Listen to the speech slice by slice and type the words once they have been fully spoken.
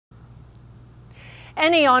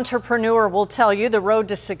Any entrepreneur will tell you the road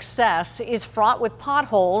to success is fraught with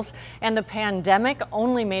potholes, and the pandemic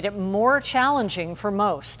only made it more challenging for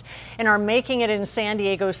most. In our Making It in San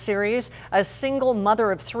Diego series, a single mother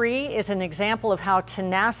of three is an example of how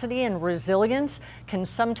tenacity and resilience can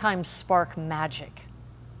sometimes spark magic.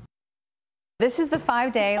 This is the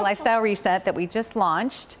 5-day lifestyle reset that we just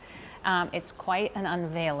launched. It's quite an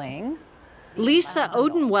unveiling. Lisa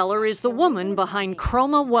Odenweller is the woman behind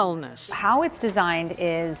Chroma Wellness. How it's designed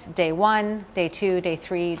is day 1, day 2, day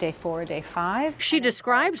 3, day 4, day 5. She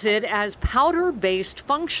describes it as powder-based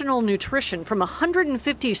functional nutrition from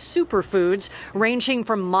 150 superfoods ranging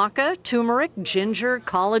from maca, turmeric, ginger,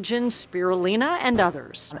 collagen, spirulina, and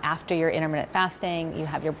others. After your intermittent fasting, you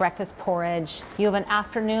have your breakfast porridge. You have an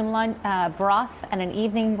afternoon lunch, broth and an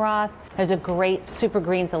evening broth. There's a great Super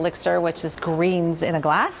Greens elixir, which is greens in a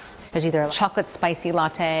glass. There's either a chocolate spicy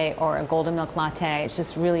latte or a golden milk latte. It's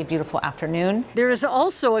just really beautiful afternoon. There is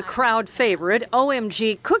also a crowd favorite,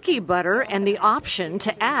 OMG cookie butter, and the option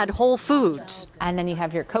to add whole foods. And then you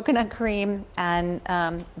have your coconut cream and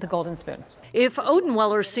the golden spoon. If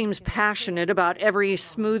Odenweller seems passionate about every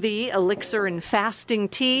smoothie, elixir, and fasting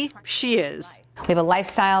tea, she is. We have a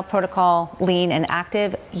lifestyle protocol, lean and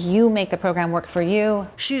active. You make the program work for you.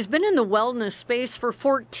 She's been in the wellness space for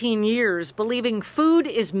 14 years, believing food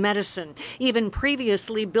is medicine, even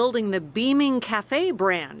previously building the Beaming Cafe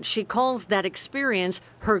brand. She calls that experience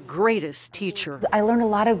her greatest teacher. I learned a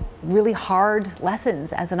lot of really hard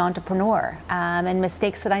lessons as an entrepreneur and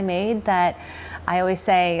mistakes that I made that I always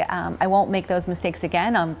say, I won't make those mistakes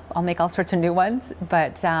again. I'll make all sorts of new ones.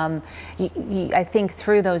 But I think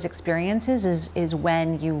through those experiences is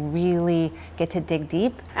when you really get to dig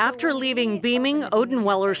deep. After leaving Beaming,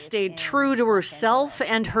 Odenweller stayed true to herself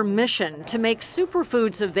and her mission to make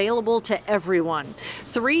superfoods available to everyone.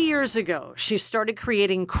 3 years ago, she started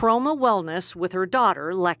creating Chroma Wellness with her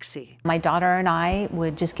daughter, Lexi. My daughter and I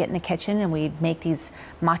would just get in the kitchen and we'd make these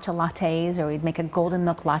matcha lattes, or we'd make a golden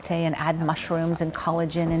milk latte and add mushrooms and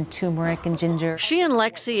collagen and turmeric and ginger. She and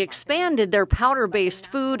Lexi expanded their powder-based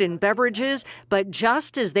food and beverages, but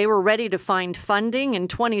just as they were ready to find funding in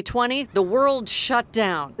 2020, the world shut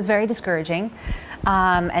down. It was very discouraging,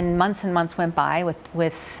 and months went by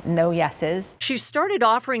with no yeses. She started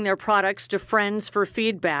offering their products to friends for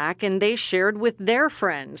feedback, and they shared with their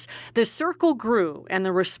friends. The circle grew, and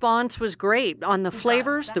the response was great on the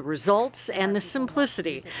flavors, the results, and the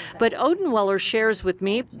simplicity. But Odenweller shares with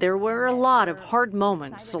me there were a lot of hard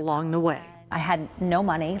moments along the way. I had no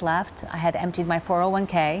money left. I had emptied my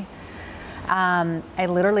 401k. I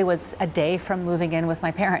literally was a day from moving in with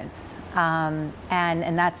my parents, and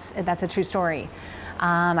that's a true story.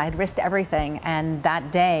 I had risked everything, and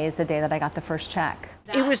that day is the day that I got the first check.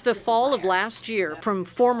 It was the fall of last year from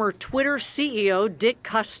former Twitter CEO Dick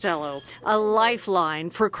Costello, a lifeline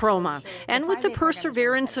for Chroma, and with the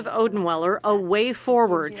perseverance of Odenweller, a way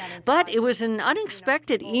forward. But it was an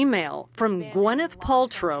unexpected email from Gwyneth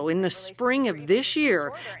Paltrow in the spring of this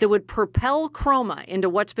year that would propel Chroma into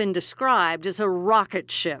what's been described as a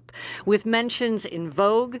rocket ship, with mentions in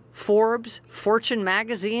Vogue, Forbes, Fortune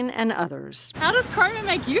magazine, and others. How does Chroma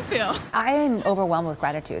make you feel? I am overwhelmed with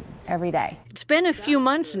gratitude every day. It's been a few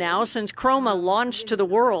months now since Chroma launched to the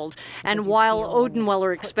world, and while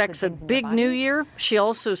Odenweller expects a big new year, she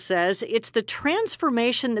also says it's the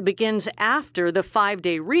transformation that begins after the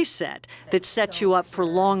 5-day reset that sets you up for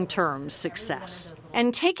long-term success.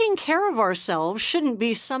 And taking care of ourselves shouldn't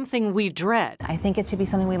be something we dread. I think it should be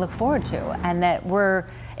something we look forward to and that we're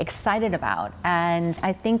excited about, and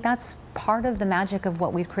I think that's part of the magic of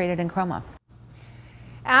what we've created in Chroma.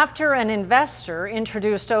 After an investor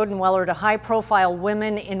introduced Odenweller to high-profile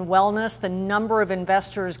women in wellness, the number of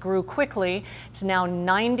investors grew quickly. It's now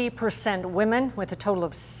 90% women, with a total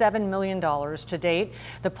of $7 million to date.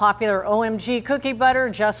 The popular OMG cookie butter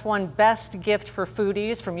just won Best Gift for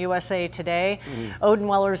Foodies from USA Today.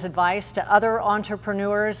 Odenweller's advice to other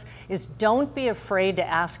entrepreneurs is don't be afraid to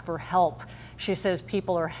ask for help. She says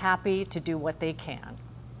people are happy to do what they can.